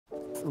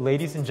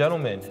Ladies and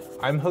gentlemen,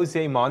 I'm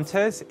Jose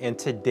Montes, and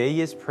today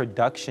is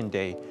production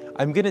day.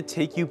 I'm gonna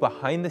take you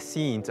behind the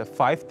scenes of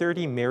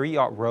 530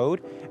 Marriott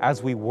Road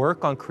as we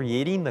work on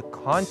creating the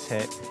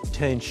content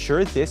to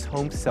ensure this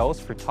home sells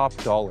for top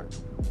dollar.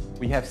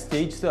 We have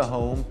staged the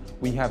home,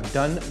 we have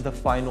done the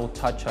final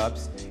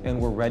touch-ups, and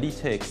we're ready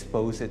to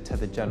expose it to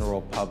the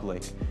general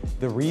public.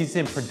 The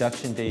reason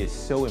production day is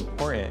so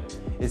important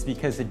is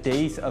because the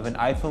days of an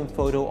iPhone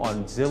photo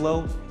on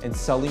Zillow and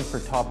selling for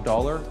top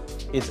dollar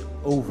is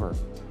over.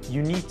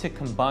 You need to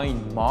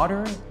combine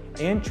modern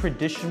and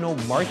traditional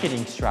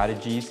marketing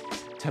strategies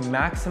to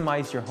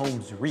maximize your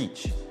home's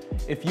reach.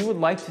 If you would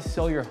like to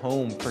sell your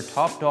home for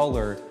top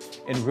dollar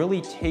and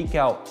really take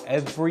out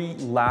every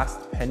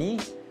last penny,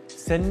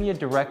 send me a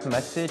direct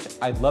message.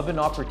 I'd love an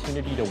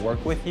opportunity to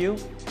work with you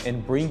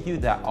and bring you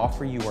that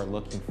offer you are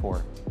looking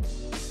for.